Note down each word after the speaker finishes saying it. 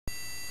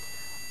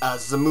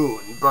As the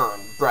moon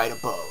burned bright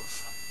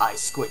above, I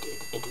squinted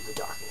into the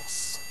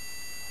darkness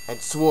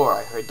and swore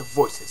I heard the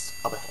voices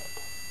up ahead.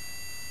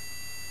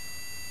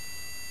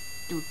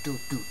 Do do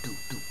do do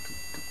do do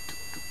do do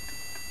do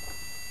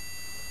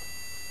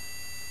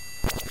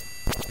do.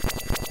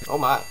 Oh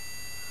my.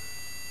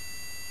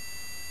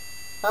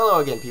 Hello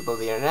again, people of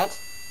the internet.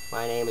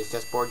 My name is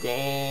Just Board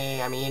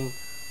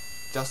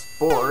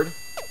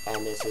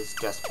and this is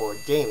Just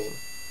Board Gaming.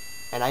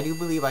 And I do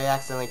believe I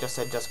accidentally just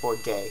said Just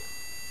Board Gay.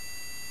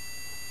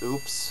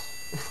 Oops.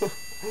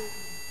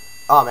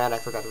 Oh man, I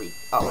forgot to read.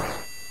 Oh.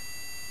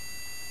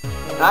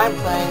 And I'm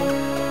playing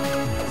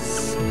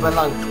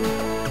Spelunky,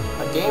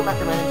 a game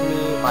recommended to me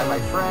by my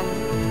friend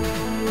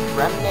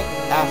Remnick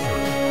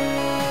Ashley.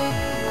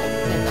 I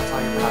think that's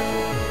how you pronounce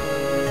it.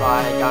 If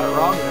I got it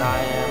wrong, then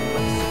I am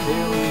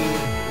severely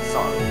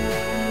sorry.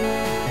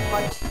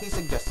 But he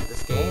suggested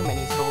this game, and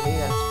he told me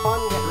that it's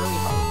fun yet really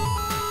hard.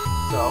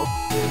 So,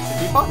 it should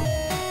be fun.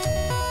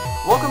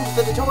 Welcome to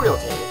the tutorial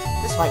cave.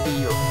 This might be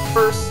your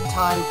first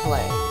time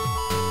playing.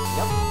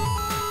 Yep.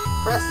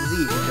 Press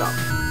Z to jump.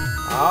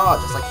 Oh,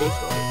 just like Cave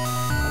Story,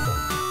 I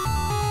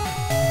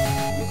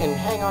think. You can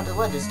hang on to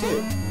ledges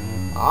too.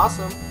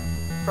 Awesome.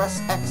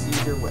 Press X to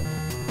use your whip.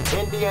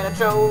 Indiana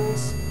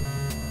Jones.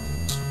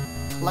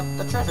 Collect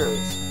the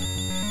treasures.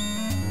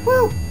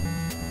 Woo!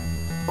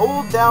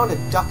 Hold down to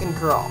duck and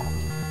crawl.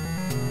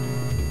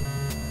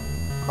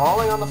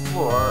 Crawling on the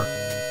floor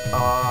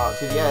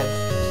to the edge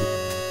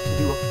to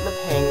do a flip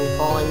hang,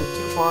 falling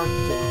too far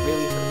can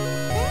really hurt.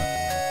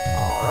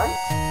 Alright.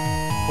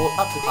 Hold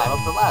up to climb up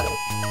the ladder.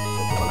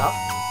 Simple enough.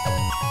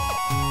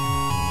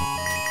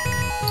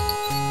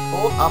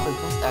 Hold up and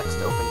press X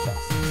to open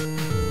chests.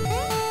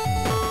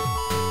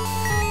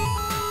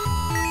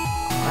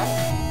 Alright.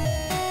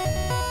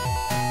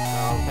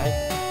 Okay.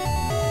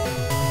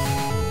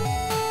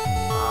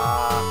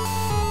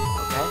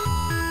 Okay.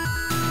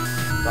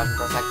 Dodge and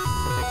press X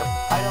to pick up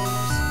items.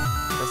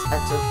 Press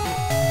X to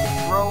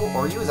throw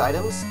or use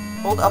items.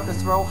 Hold up to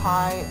throw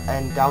high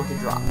and down to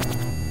drop.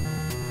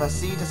 Press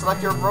C to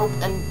select your rope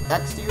and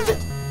X to use it.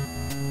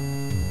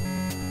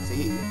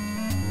 C.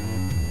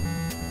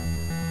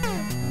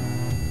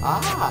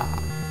 Ah.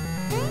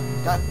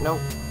 No.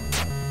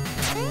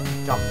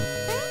 Jump.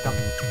 Jump.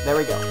 There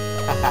we go.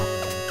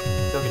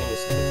 Still getting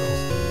used to the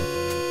controls.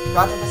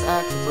 Crouch and press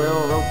X to throw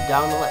a rope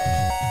down the ledge.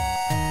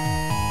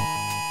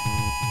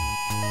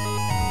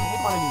 I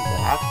didn't want to do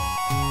that.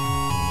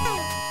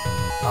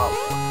 Oh.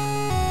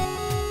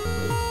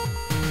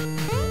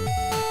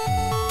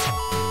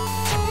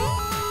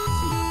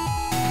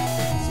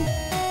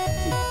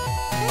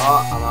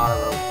 Oh, I'm out of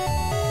rope.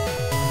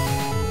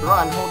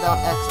 Run, hold down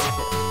X or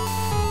shift.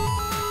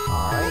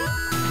 Alright.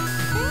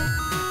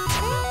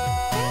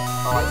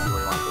 Oh, I see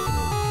what you want me to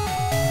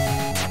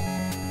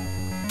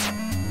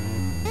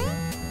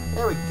do.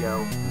 There we go.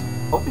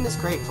 Open this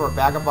crate for a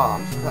bag of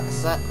bombs.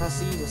 Press C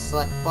to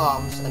select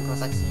bombs and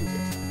press X to use it.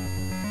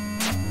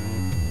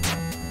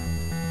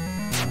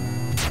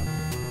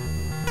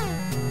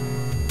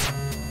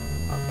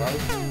 Okay.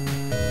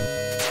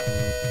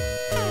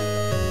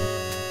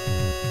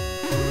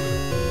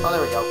 Oh,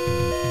 there we go.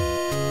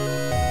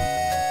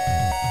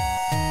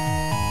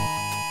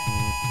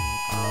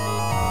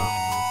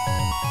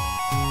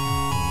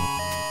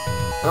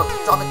 Oh,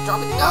 drop it,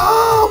 drop it.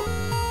 No!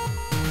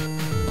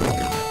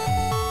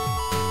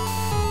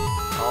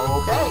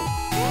 Okay.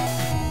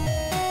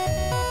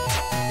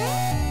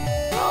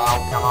 Oh,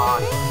 come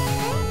on.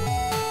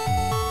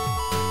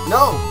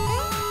 No!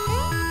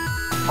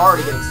 I'm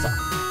already getting stuck.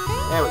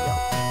 There we go.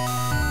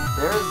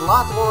 There's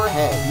lots more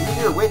ahead. Use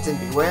your wits and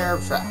beware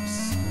of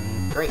traps.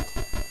 Great.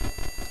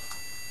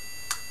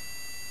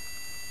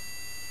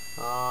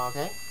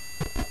 Okay.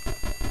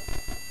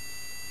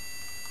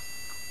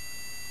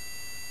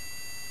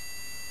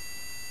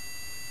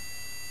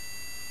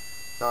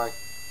 Sorry.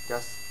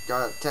 Just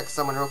gotta text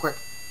someone real quick.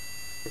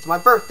 It's my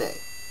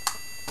birthday.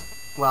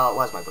 Well, it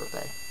was my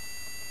birthday.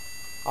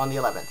 On the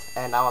 11th.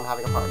 And now I'm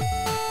having a party. So,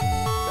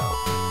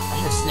 I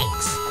hear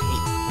snakes.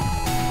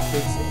 I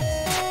hate snakes.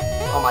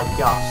 Oh my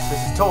gosh.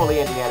 This is totally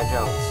Indiana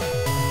Jones.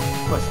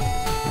 Push it.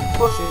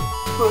 Push it.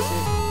 Push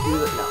it.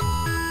 Do it. No.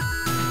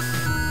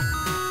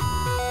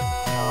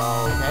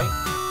 Okay.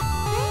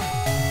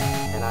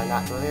 Can I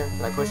not go there?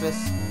 Can I push this?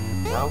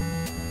 No.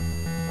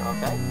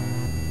 Okay.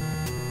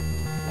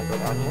 Can I go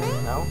down here?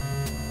 No.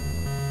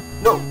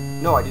 No!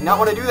 No, I did not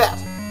want to do that!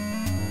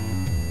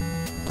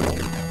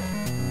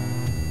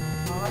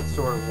 Well, that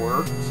sort of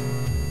worked.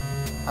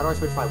 How do I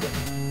switch my whip?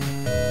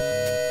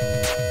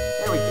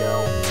 There we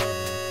go.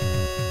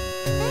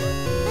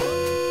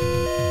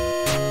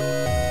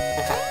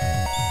 Okay.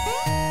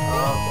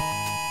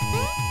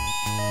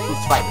 Ooh,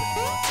 spider.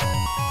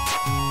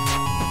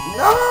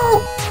 No!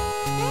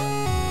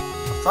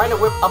 I was trying to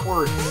whip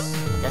upwards.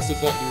 I guess you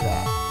can't do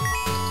that.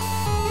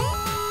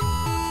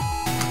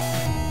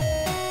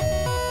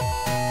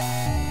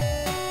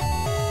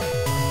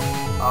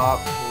 Oh,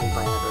 we need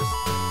my address.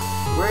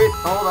 Wait,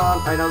 hold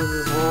on. I know this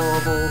is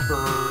horrible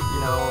for,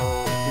 you know,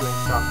 doing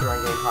stuff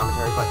during game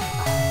commentary, but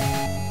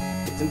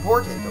it's It's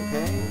important,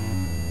 okay?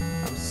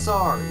 I'm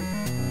sorry.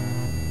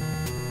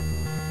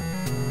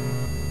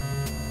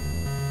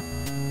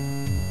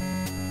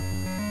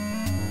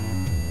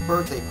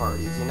 Birthday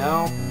parties, you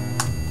know?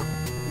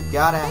 You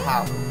gotta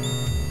have them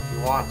if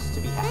you want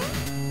to be happy.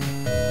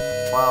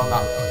 Well,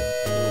 not really.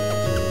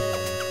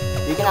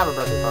 You can have a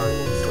birthday party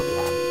and still be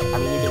happy. I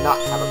mean, you can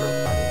not have a birthday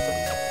party and still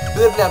be happy.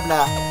 Blah, blah,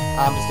 blah.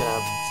 I'm just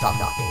gonna stop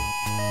talking.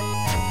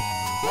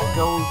 Can I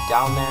go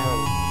down there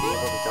and be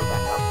able to jump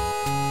back up?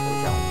 Let me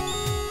try.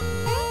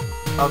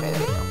 Okay,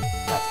 there we go.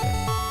 That's good. Is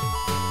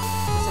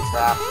this a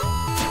trap?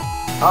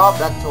 Oh,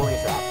 that's totally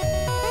a trap.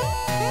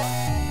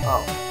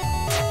 Oh.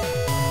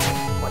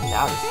 What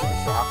now, you stupid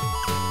trap?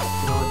 You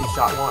can only be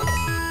shot once.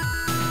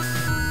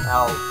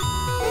 Oh,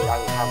 wait, I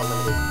have a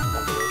limited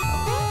number of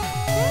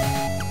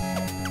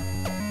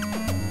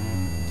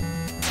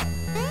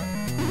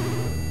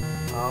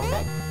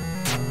Okay.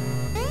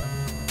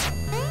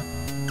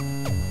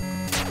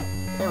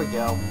 There we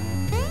go.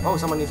 Oh,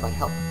 someone needs my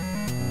help.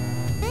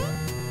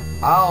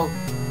 I'll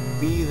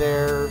be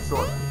there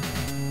shortly.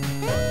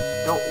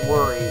 Don't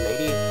worry,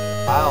 lady.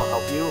 I'll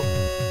help you.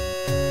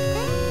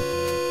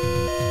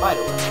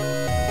 Spider web.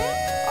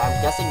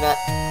 I'm guessing that...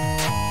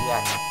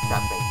 Yeah,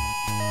 trap me.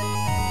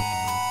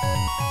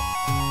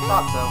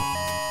 Thought so.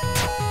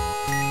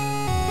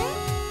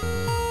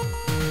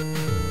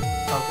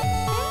 Okay.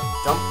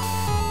 Jump.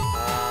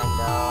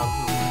 And,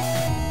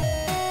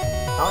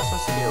 how am I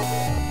supposed to get over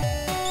there?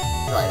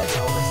 Right, I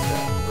can almost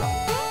run.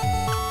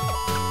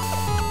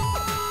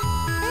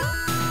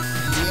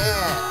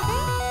 Yeah!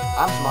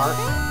 I'm smart.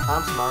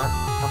 I'm smart.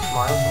 I'm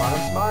smart. I'm smart.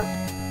 I'm smart.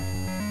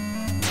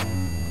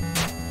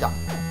 Yeah.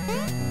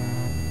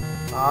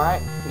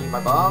 Alright, need my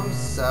bombs.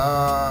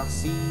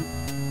 See.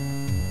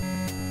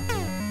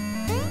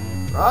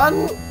 Run!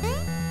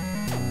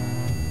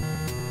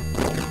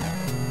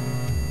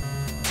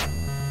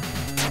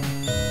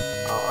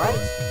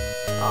 Alright.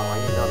 Oh, I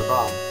need another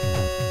bomb.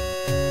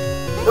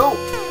 No!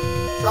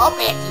 Drop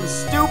it, you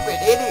stupid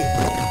idiot!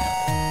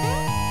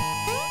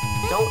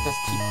 Don't just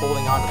keep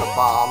holding on to the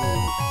bomb, you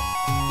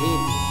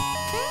idiot.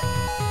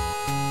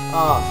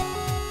 Oh.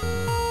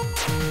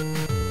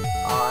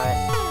 Alright.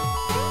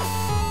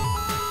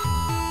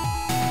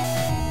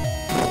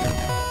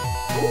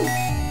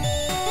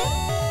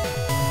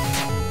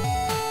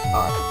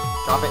 Alright,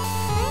 drop it.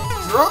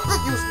 Drop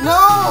it, you...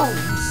 No!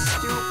 You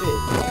stupid.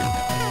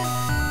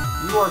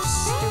 You are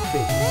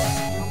stupid.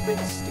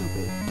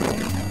 Stupid.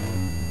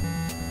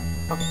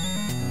 Okay.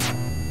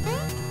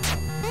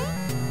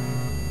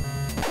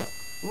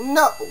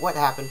 No! What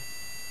happened?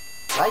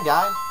 Did I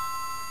die?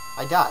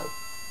 I died.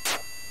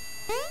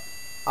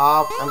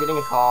 Oh, I'm getting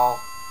a call.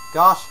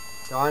 Gosh,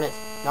 darn it.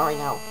 Not right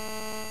now.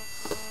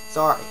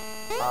 Sorry.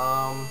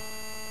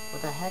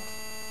 What the heck?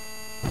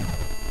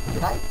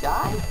 Did I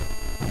die?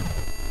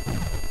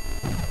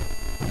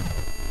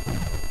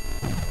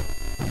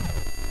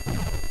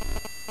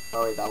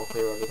 Oh wait, that will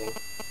clear everything.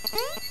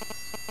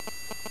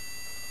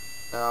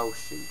 Oh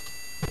shoot.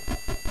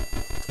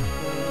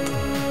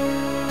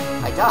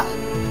 I died.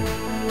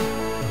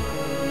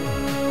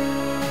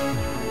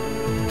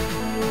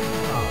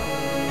 Oh.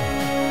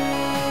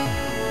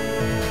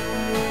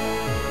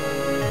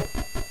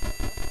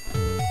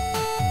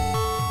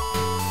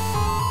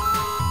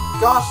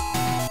 Gosh!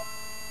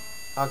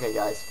 Okay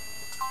guys,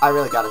 I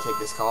really gotta take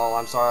this call.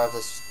 I'm sorry if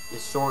this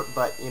is short,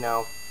 but you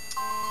know,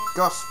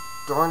 gosh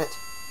darn it.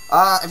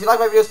 If you like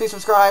my videos, please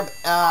subscribe,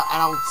 and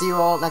I'll see you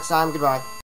all next time. Goodbye.